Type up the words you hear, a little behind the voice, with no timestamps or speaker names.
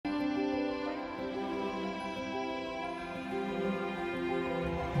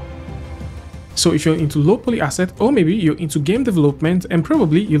So if you're into low-poly asset, or maybe you're into game development and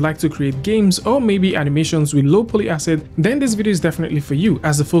probably you like to create games or maybe animations with low-poly asset, then this video is definitely for you,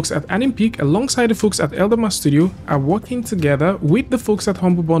 as the folks at askNK alongside the folks at Elderma Studio are working together with the folks at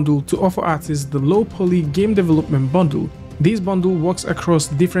Humble Bundle to offer artists the low-poly game development bundle. This bundle works across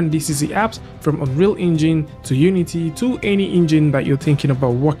different DCC apps from Unreal Engine to Unity to any engine that you're thinking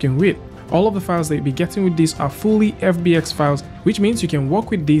about working with. All of the files that you'll be getting with this are fully FBX files, which means you can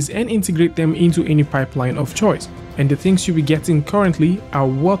work with these and integrate them into any pipeline of choice. And the things you'll be getting currently are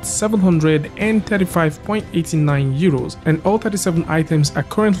worth 735.89 euros, and all 37 items are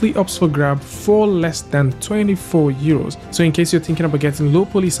currently up for grab for less than 24 euros. So in case you're thinking about getting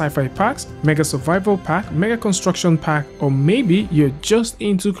low-poly sci-fi packs, mega survival pack, mega construction pack, or maybe you're just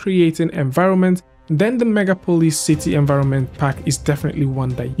into creating environments, then the Mega Poly City Environment Pack is definitely one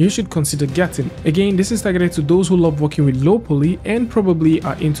that you should consider getting. Again, this is targeted to those who love working with low poly and probably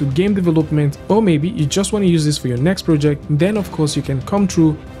are into game development, or maybe you just want to use this for your next project. Then of course you can come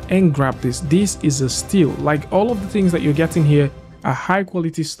through and grab this. This is a steal. Like, all of the things that you're getting here are high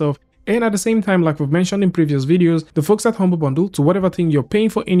quality stuff. And at the same time, like we've mentioned in previous videos, the folks at Humble Bundle, to whatever thing you're paying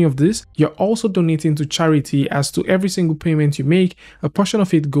for any of this, you're also donating to charity, as to every single payment you make, a portion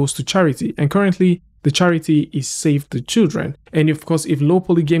of it goes to charity. And currently, the charity is Save the Children. And of course, if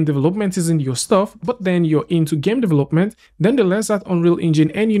low-poly game development isn't your stuff, but then you're into game development, then the Let's Start Unreal Engine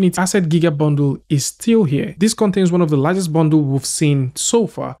and Unity Asset Giga Bundle is still here. This contains one of the largest bundles we've seen so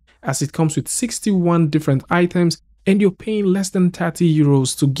far, as it comes with 61 different items, and you're paying less than 30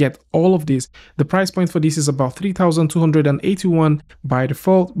 euros to get all of this. The price point for this is about 3,281 by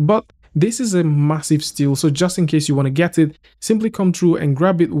default, but this is a massive steal. So just in case you want to get it, simply come through and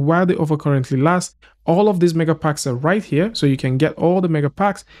grab it while the offer currently lasts. All of these mega packs are right here, so you can get all the mega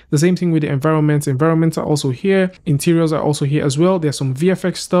packs. The same thing with the environments. Environments are also here. Interiors are also here as well. There's some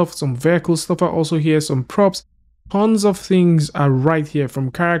VFX stuff, some vehicle stuff are also here, some props. Tons of things are right here,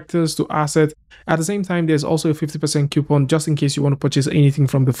 from characters to assets. At the same time, there's also a 50% coupon just in case you want to purchase anything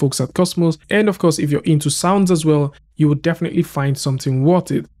from the folks at Cosmos. And of course, if you're into sounds as well, you will definitely find something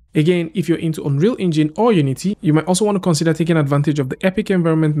worth it. Again, if you're into Unreal Engine or Unity, you might also want to consider taking advantage of the Epic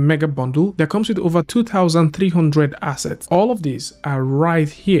Environment Mega Bundle that comes with over 2,300 assets. All of these are right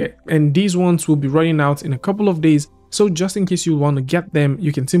here, and these ones will be running out in a couple of days. So just in case you want to get them,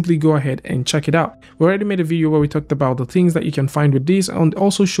 you can simply go ahead and check it out. We already made a video where we talked about the things that you can find with these and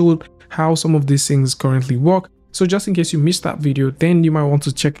also showed how some of these things currently work. So just in case you missed that video, then you might want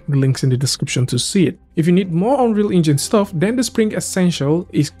to check the links in the description to see it. If you need more Unreal Engine stuff, then the Spring Essential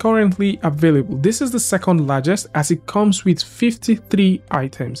is currently available. This is the second largest, as it comes with 53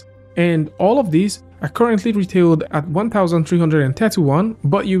 items. And all of these are currently retailed at 1,331,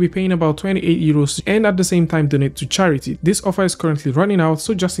 but you'll be paying about 28 euros and at the same time donate to charity. This offer is currently running out,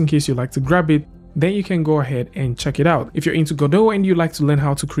 so just in case you like to grab it, then you can go ahead and check it out. If you're into Godot and you like to learn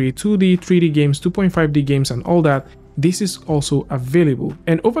how to create 2D, 3D games, 2.5D games and all that, this is also available.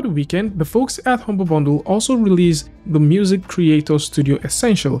 And over the weekend, the folks at Humble Bundle also released the Music Creator Studio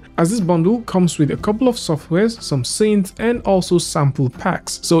Essential, as this bundle comes with a couple of softwares, some synths, and also sample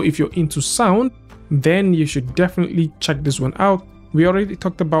packs. So if you're into sound, then you should definitely check this one out. We already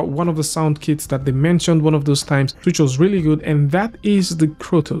talked about one of the sound kits that they mentioned one of those times, which was really good, and that is the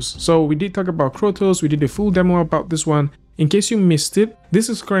Krotos. So we did talk about Krotos, we did a full demo about this one. In case you missed it, this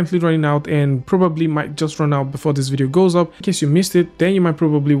is currently running out and probably might just run out before this video goes up. In case you missed it, then you might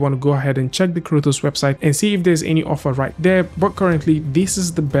probably want to go ahead and check the Krotos website and see if there's any offer right there. But currently, this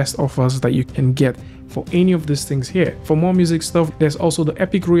is the best offers that you can get for any of these things here. For more music stuff, there's also the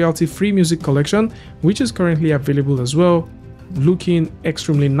Epic Royalty Free Music Collection, which is currently available as well. Looking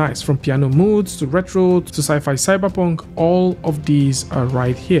extremely nice, from piano moods to retro to sci-fi cyberpunk. All of these are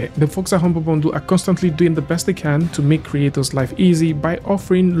right here. The folks at Humble Bundle are constantly doing the best they can to make creators' life easy by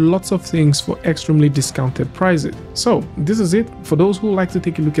offering lots of things for extremely discounted prices. So this is it. For those who like to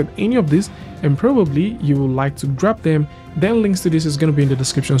take a look at any of this and probably you would like to grab them, then links to this is going to be in the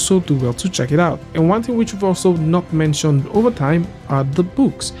description, so do well to check it out. And one thing which we've also not mentioned over time are the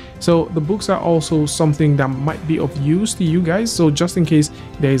books. So the books are also something that might be of use to you guys. So just in case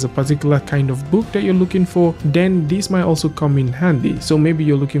there is a particular kind of book that you're looking for, then this might also come in handy. So maybe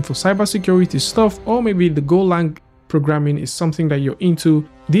you're looking for cybersecurity stuff, or maybe the Golang programming is something that you're into.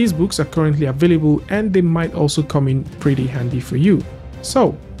 These books are currently available and they might also come in pretty handy for you.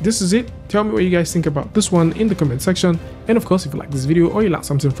 So this is it. Tell me what you guys think about this one in the comment section. And of course, if you like this video or you learned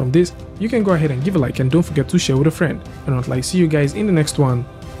something from this, you can go ahead and give a like, and don't forget to share with a friend. And until I see you guys in the next one,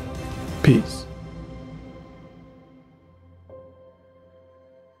 peace.